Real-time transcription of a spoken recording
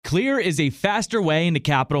Clear is a faster way into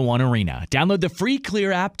Capital One Arena. Download the free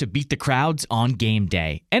Clear app to beat the crowds on game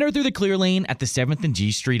day. Enter through the Clear lane at the 7th and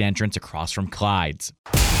G Street entrance across from Clyde's.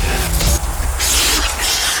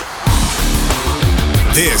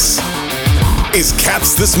 This is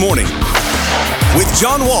Caps This Morning with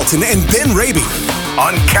John Walton and Ben Raby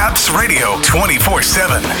on Caps Radio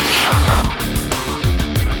 24/7.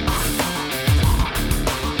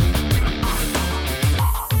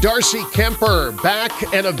 Darcy Kuemper back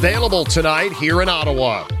and available tonight here in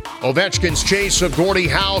Ottawa. Ovechkin's chase of Gordie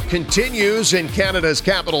Howe continues in Canada's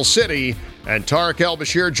capital city, and Tareq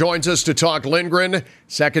El-Bashir joins us to talk Lindgren,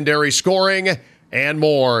 secondary scoring, and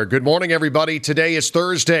more. Good morning, everybody. Today is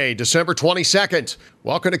Thursday, December 22nd.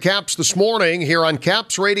 Welcome to Caps This Morning here on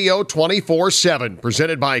Caps Radio 24/7,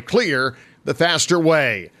 presented by Clear, the faster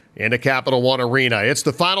way into Capital One Arena. It's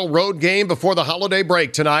the final road game before the holiday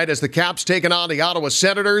break tonight as the Caps taking on the Ottawa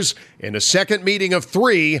Senators in a second meeting of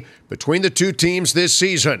 3 between the two teams this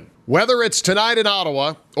season. Whether it's tonight in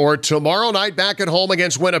Ottawa or tomorrow night back at home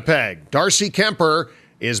against Winnipeg, Darcy Kuemper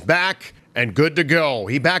is back and good to go.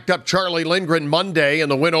 He backed up Charlie Lindgren Monday in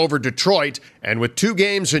the win over Detroit, and with 2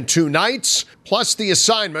 games in 2 nights, plus the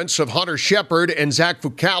assignments of Hunter Shepard and Zach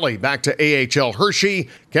Fucale back to AHL Hershey,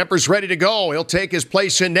 Kuemper's ready to go. He'll take his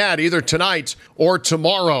place in net either tonight or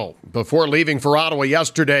tomorrow. Before leaving for Ottawa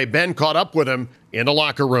yesterday, Ben caught up with him in the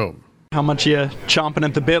locker room. How much are you chomping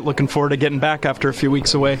at the bit, looking forward to getting back after a few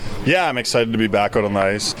weeks away? Yeah, I'm excited to be back out on the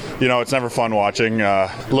ice. You know, it's never fun watching.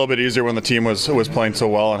 A little bit easier when the team was playing so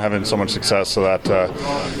well and having so much success, so that,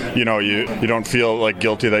 you don't feel like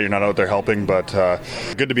guilty that you're not out there helping, but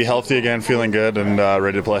good to be healthy again, feeling good, and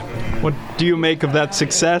ready to play. What do you make of that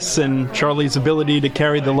success and Charlie's ability to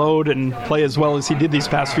carry the load and play as well as he did these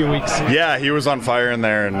past few weeks? Yeah, he was on fire in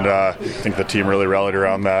there, and I think the team really rallied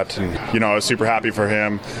around that. And, I was super happy for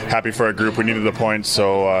him, happy for our group. We needed the points,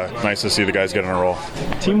 so nice to see the guys get on a roll.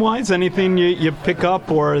 Team-wise, anything you pick up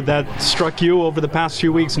or that struck you over the past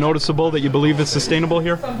few weeks noticeable that you believe is sustainable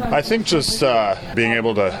here? I think just being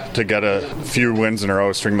able to get a few wins in a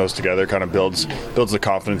row, string those together, kind of builds the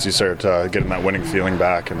confidence. You start getting that winning feeling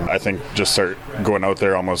back, and I think just start going out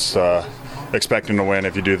there almost expecting to win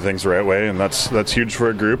if you do things the right way, and that's huge for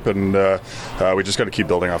a group, and we just got to keep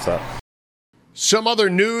building off that. Some other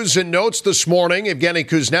news and notes this morning. Evgeny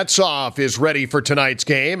Kuznetsov is ready for tonight's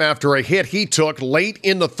game after a hit he took late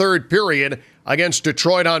in the third period against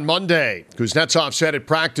Detroit on Monday. Kuznetsov said at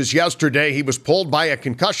practice yesterday he was pulled by a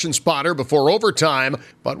concussion spotter before overtime,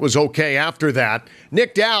 but was okay after that.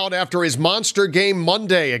 Nicked out after his monster game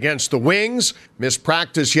Monday against the Wings. Missed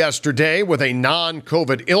practice yesterday with a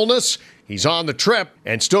non-COVID illness. He's on the trip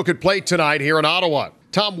and still could play tonight here in Ottawa.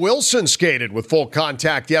 Tom Wilson skated with full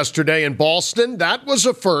contact yesterday in Boston. That was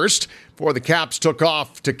a first before the Caps took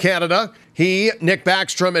off to Canada. He, Nick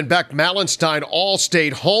Backstrom, and Beck Malenstein all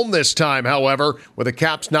stayed home this time, however, with the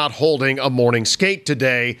Caps not holding a morning skate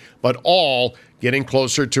today, but all getting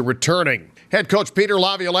closer to returning. Head coach Peter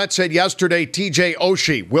Laviolette said yesterday TJ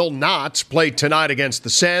Oshie will not play tonight against the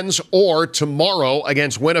Sens or tomorrow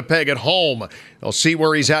against Winnipeg at home. They'll see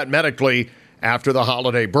where he's at medically after the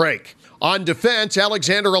holiday break. On defense,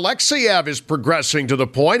 Alexander Alexeyev is progressing to the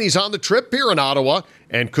point. He's on the trip here in Ottawa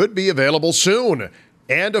and could be available soon.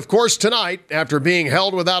 And, of course, tonight, after being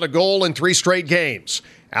held without a goal in 3 straight games,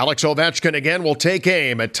 Alex Ovechkin again will take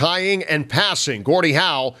aim at tying and passing Gordie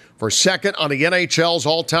Howe for second on the NHL's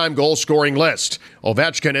all-time goal-scoring list.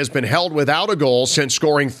 Ovechkin has been held without a goal since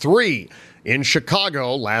scoring 3 in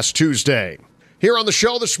Chicago last Tuesday. Here on the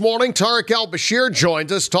show this morning, Tareq El-Bashir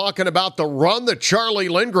joined us talking about the run that Charlie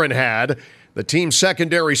Lindgren had, the team's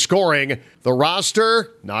secondary scoring, the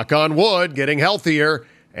roster, knock on wood, getting healthier,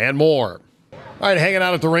 and more. All right, hanging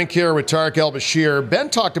out at the rink here with Tareq El-Bashir. Ben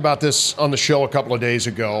talked about this on the show a couple of days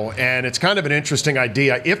ago, and it's kind of an interesting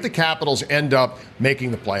idea. If the Capitals end up making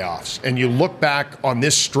the playoffs, and you look back on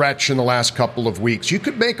this stretch in the last couple of weeks, you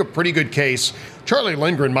could make a pretty good case Charlie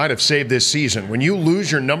Lindgren might have saved this season. When you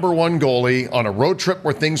lose your number one goalie on a road trip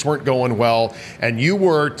where things weren't going well, and you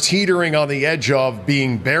were teetering on the edge of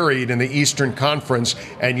being buried in the Eastern Conference,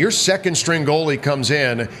 and your second string goalie comes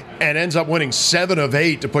in and ends up winning 7 of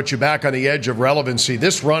 8 to put you back on the edge of relevancy.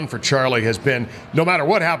 This run for Charlie has been, no matter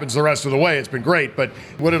what happens the rest of the way, it's been great. But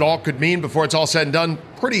what it all could mean before it's all said and done,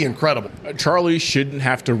 pretty incredible. Charlie shouldn't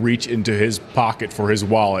have to reach into his pocket for his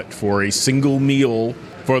wallet for a single meal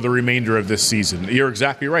for the remainder of this season. You're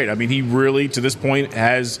exactly right. I mean, he really, to this point,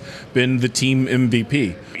 has been the team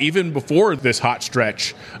MVP. Even before this hot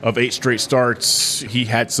stretch of 8 straight starts, he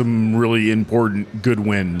had some really important good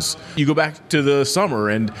wins. You go back to the summer,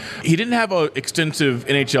 and he didn't have an extensive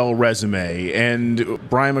NHL resume, and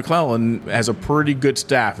Brian McClellan has a pretty good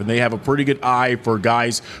staff, and they have a pretty good eye for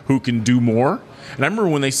guys who can do more. And I remember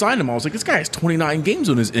when they signed him, I was like, this guy has 29 games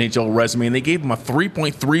on his NHL resume, and they gave him a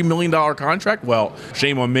 $3.3 million contract? Well,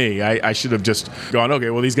 shame on me. I should have just gone, okay,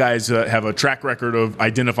 well, these guys have a track record of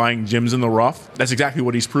identifying gems in the rough. That's exactly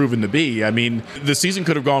what he's proven to be. I mean, the season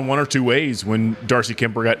could have gone one or two ways when Darcy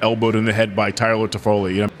Kuemper got elbowed in the head by Tyler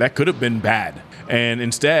Toffoli. You know, that could have been bad. And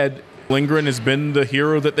instead, Lindgren has been the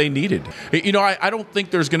hero that they needed. You know, I don't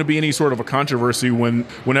think there's going to be any sort of a controversy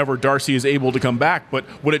whenever Darcy is able to come back, but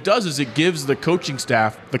what it does is it gives the coaching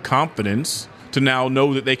staff the confidence to now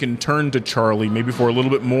know that they can turn to Charlie maybe for a little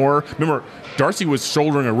bit more. Remember, Darcy was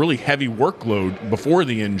shouldering a really heavy workload before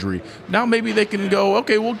the injury. Now maybe they can go,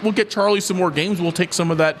 okay, we'll get Charlie some more games. We'll take some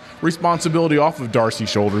of that responsibility off of Darcy's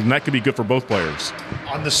shoulders, and that could be good for both players.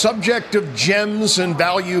 On the subject of gems and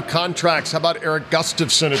value contracts, how about Eric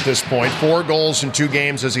Gustafsson at this point? 4 goals in 2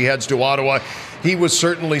 games as he heads to Ottawa. He was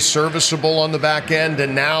certainly serviceable on the back end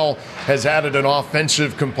and now has added an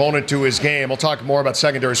offensive component to his game. We'll talk more about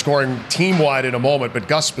secondary scoring team-wide in a moment, but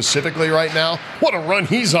Gus specifically right now, what a run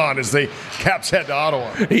he's on as the Caps head to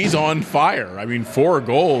Ottawa. He's on fire. I mean, 4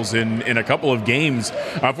 goals in a couple of games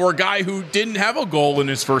for a guy who didn't have a goal in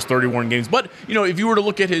his first 31 games. But, you know, if you were to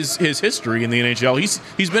look at his history in the NHL,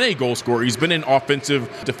 he's been a goal scorer. He's been an offensive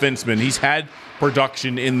defenseman. He's had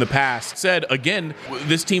production in the past. Said again,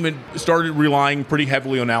 this team had started relying pretty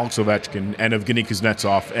heavily on Alex Ovechkin and Evgeny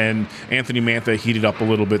Kuznetsov, and Anthony Mantha heated up a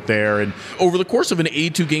little bit there. And over the course of an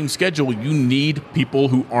 82-game schedule, you need people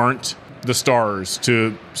who aren't the stars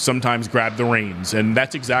to sometimes grab the reins, and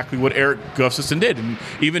that's exactly what Eric Gustafsson did, and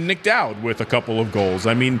even Nick Dowd with a couple of goals.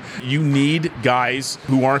 I mean, you need guys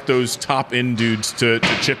who aren't those top-end dudes to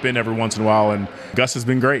chip in every once in a while, and Gus has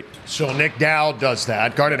been great. So Nick Dowd does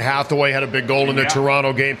that. Garnet Hathaway had a big goal in the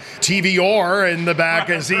Toronto game. TV Orr in the back.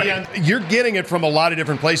 You're getting it from a lot of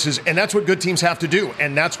different places, and that's what good teams have to do,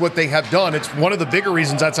 and that's what they have done. It's one of the bigger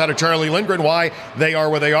reasons outside of Charlie Lindgren why they are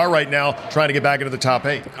where they are right now, trying to get back into the top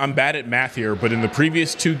 8. I'm bad at math here, but in the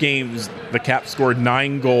previous 2 games, the Caps scored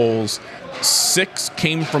 9 goals. 6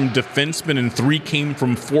 came from defensemen and 3 came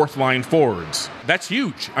from fourth-line forwards. That's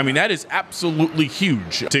huge. I mean, that is absolutely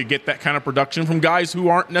huge to get that kind of production from guys who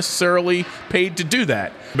aren't necessarily paid to do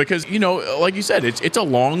that. Because, you know, like you said, it's a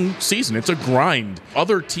long season. It's a grind.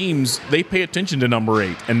 Other teams, they pay attention to number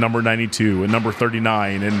 8 and number 92 and number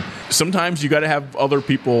 39. And sometimes you got to have other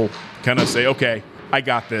people kind of say, okay, I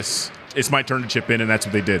got this. It's my turn to chip in, and that's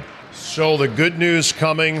what they did. So the good news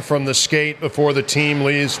coming from the skate before the team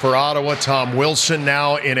leaves for Ottawa. Tom Wilson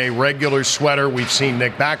now in a regular sweater. We've seen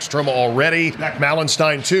Nick Backstrom already. Mac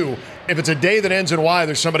Mallenstein too. If it's a day that ends in Y,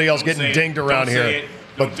 there's somebody else getting dinged around here.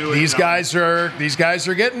 But these guys are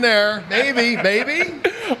getting there. Maybe.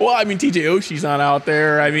 Well, I mean, TJ Oshie's not out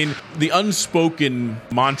there. I mean, the unspoken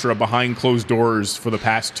mantra behind closed doors for the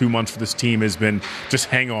past 2 months for this team has been just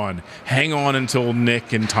hang on until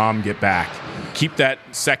Nick and Tom get back. Keep that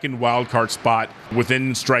second wild card spot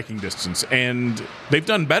within striking distance. And they've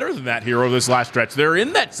done better than that here over this last stretch. They're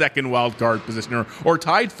in that second wild card position or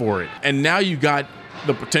tied for it. And now you got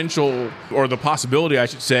the potential, or the possibility, I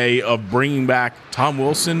should say, of bringing back Tom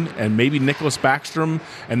Wilson and maybe Nicholas Backstrom,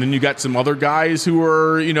 and then you got some other guys who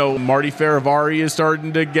are, you know, Marty Farivari is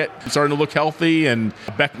starting to look healthy, and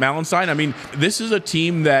Beck Mallenstein. I mean, this is a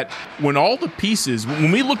team that, when all the pieces,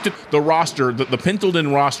 when we looked at the roster, the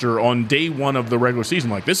penciled-in roster on day 1 of the regular season,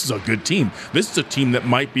 like, this is a good team. This is a team that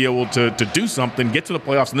might be able to do something, get to the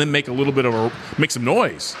playoffs, and then make some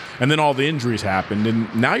noise. And then all the injuries happened,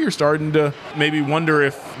 and now you're starting to maybe wonder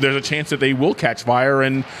if there's a chance that they will catch fire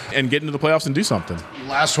and get into the playoffs and do something.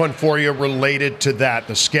 Last one for you related to that.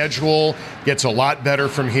 The schedule gets a lot better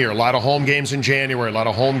from here. A lot of home games in January, a lot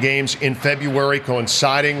of home games in February,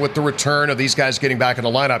 coinciding with the return of these guys getting back in the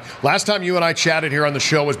lineup. Last time you and I chatted here on the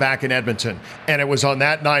show was back in Edmonton, and it was on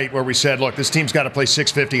that night where we said, look, this team's got to play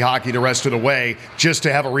 .650 hockey the rest of the way just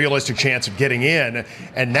to have a realistic chance of getting in.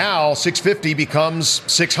 And now .650 becomes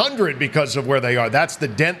 .600 because of where they are. That's the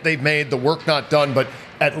dent they've made, the work not done, but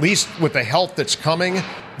at least with the health that's coming,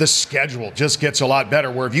 the schedule just gets a lot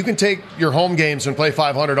better, where if you can take your home games and play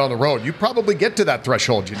 500 on the road, you probably get to that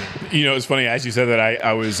threshold you need. You know, it's funny, as you said that,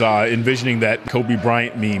 I was envisioning that Kobe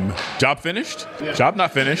Bryant meme. Job finished? Yeah. Job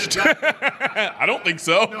not finished? I don't think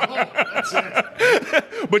so. No, that's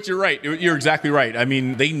it. But you're right. You're exactly right. I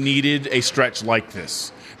mean, they needed a stretch like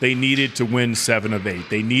this. They needed to win 7 of 8.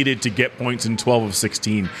 They needed to get points in 12 of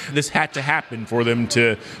 16. This had to happen for them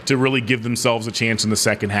to really give themselves a chance in the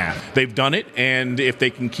second half. They've done it, and if they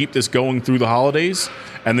can keep this going through the holidays,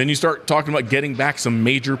 and then you start talking about getting back some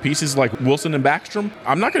major pieces like Wilson and Backstrom,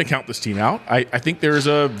 I'm not going to count this team out. I think there's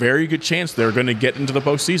a very good chance they're going to get into the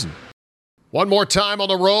postseason. One more time on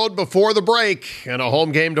the road before the break, and a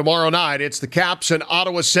home game tomorrow night. It's the Caps and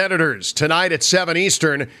Ottawa Senators tonight at 7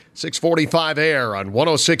 Eastern, 6:45 air on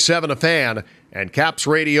 106.7 The Fan and Caps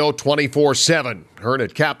Radio 24/7. Heard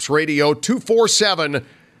at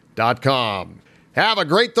capsradio247.com. Have a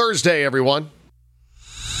great Thursday, everyone.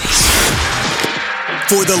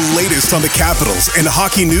 For the latest on the Capitals and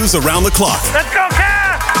hockey news around the clock. Let's go, Caps!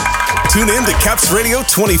 Tune in to Caps Radio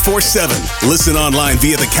 24/7. Listen online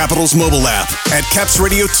via the Capitals mobile app at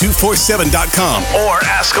capsradio247.com Or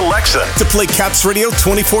ask Alexa to play Caps Radio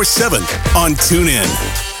 24/7 on TuneIn.